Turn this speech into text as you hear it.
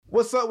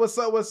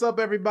What's up,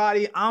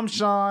 everybody? I'm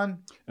Sean.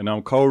 And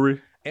I'm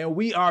Kohrey. And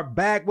we are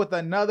back with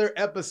another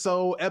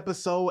episode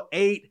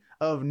 8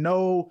 of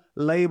No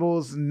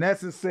Labels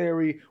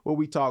Necessary, where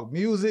we talk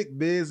music,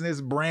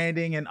 business,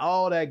 branding, and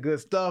all that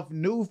good stuff.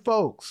 New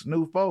folks.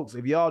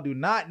 If y'all do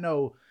not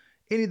know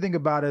anything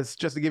about us,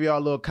 just to give y'all a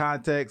little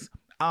context,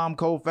 I'm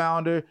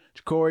co-founder,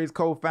 Jacorey's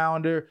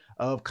co-founder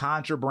of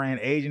Contra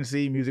Brand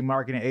Agency, music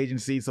marketing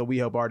agency. So we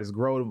help artists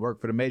grow and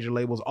work for the major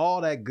labels,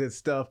 all that good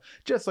stuff,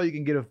 just so you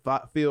can get a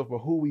feel for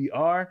who we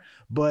are.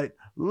 But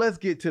let's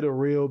get to the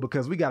real,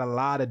 because we got a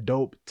lot of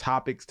dope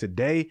topics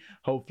today.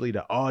 Hopefully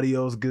the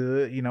audio's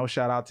good. You know,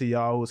 shout out to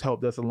y'all who's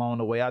helped us along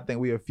the way. I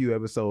think we are a few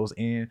episodes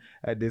in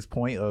at this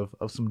point of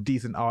some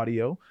decent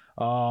audio.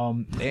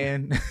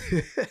 And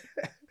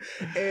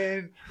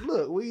and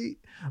look,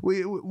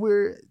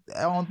 we're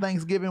on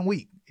Thanksgiving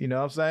week. You know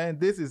what I'm saying?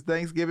 This is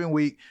Thanksgiving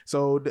week,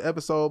 so the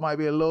episode might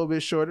be a little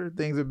bit shorter.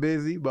 Things are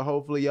busy, but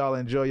hopefully y'all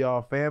enjoy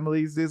y'all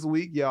families this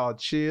week. Y'all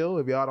chill.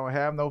 If y'all don't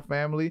have no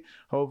family,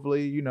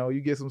 hopefully, you know,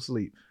 you get some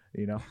sleep.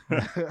 You know,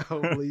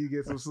 hopefully you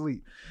get some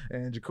sleep.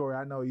 And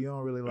Jacorey, I know you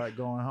don't really like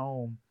going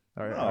home.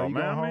 Are you going home?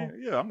 I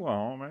mean, yeah, I'm going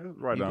home, man. It's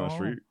right down the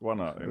street. Why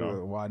not? You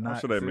know, why not? I'm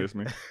sure they miss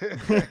me.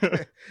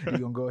 You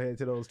gonna go ahead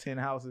to those 10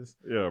 houses?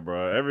 Yeah,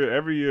 bro.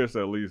 Every year it's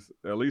at least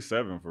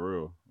 7 for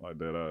real, like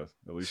dead ass.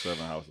 At least 7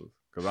 houses.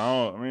 Cause I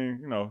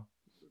don't know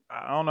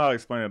how to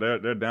explain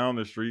it. They're down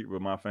the street,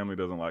 but my family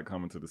doesn't like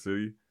coming to the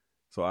city,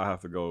 so I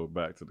have to go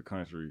back to the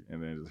country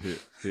and then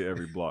just hit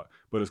every block.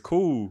 But it's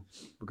cool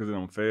because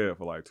I'm fed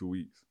for like 2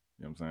 weeks.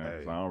 You know what I'm saying?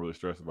 Hey, so I don't really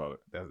stress about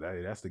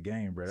it. That's the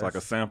game, bro. It's like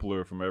a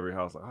sampler from every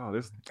house. Like, oh,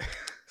 this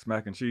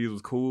mac and cheese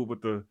was cool,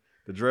 but the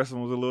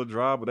dressing was a little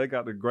dry, but they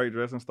got the great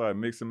dressing, started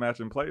mixing,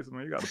 matching plates. I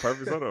mean, you got the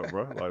perfect setup,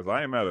 bro. Like, so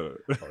I ain't mad at it.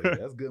 Oh, yeah,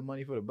 that's good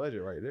money for the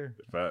budget right there.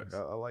 Facts.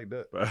 I like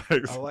that.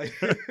 Facts.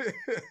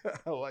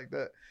 I like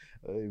that.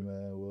 Hey,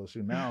 man. Well,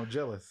 shoot, now I'm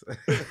jealous.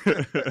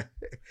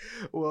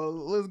 Well,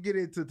 let's get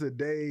into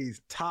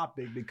today's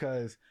topic,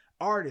 because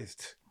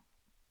artists,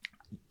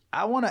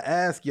 I want to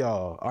ask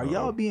y'all, are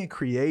y'all being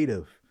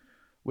creative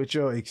with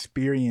your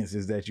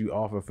experiences that you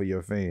offer for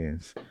your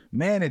fans?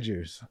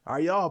 Managers, are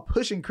y'all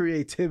pushing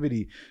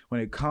creativity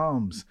when it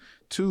comes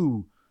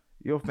to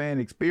your fan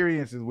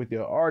experiences with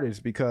your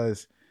artists?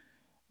 Because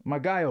my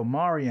guy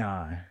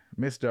Omarion,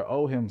 Mr.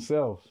 O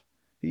himself,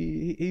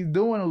 he's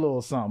doing a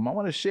little something. I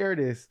want to share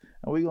this,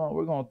 and we're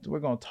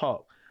gonna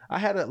talk. I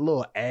had a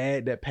little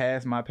ad that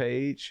passed my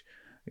page.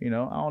 You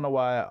know, I don't know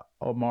why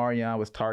Omarion was targeted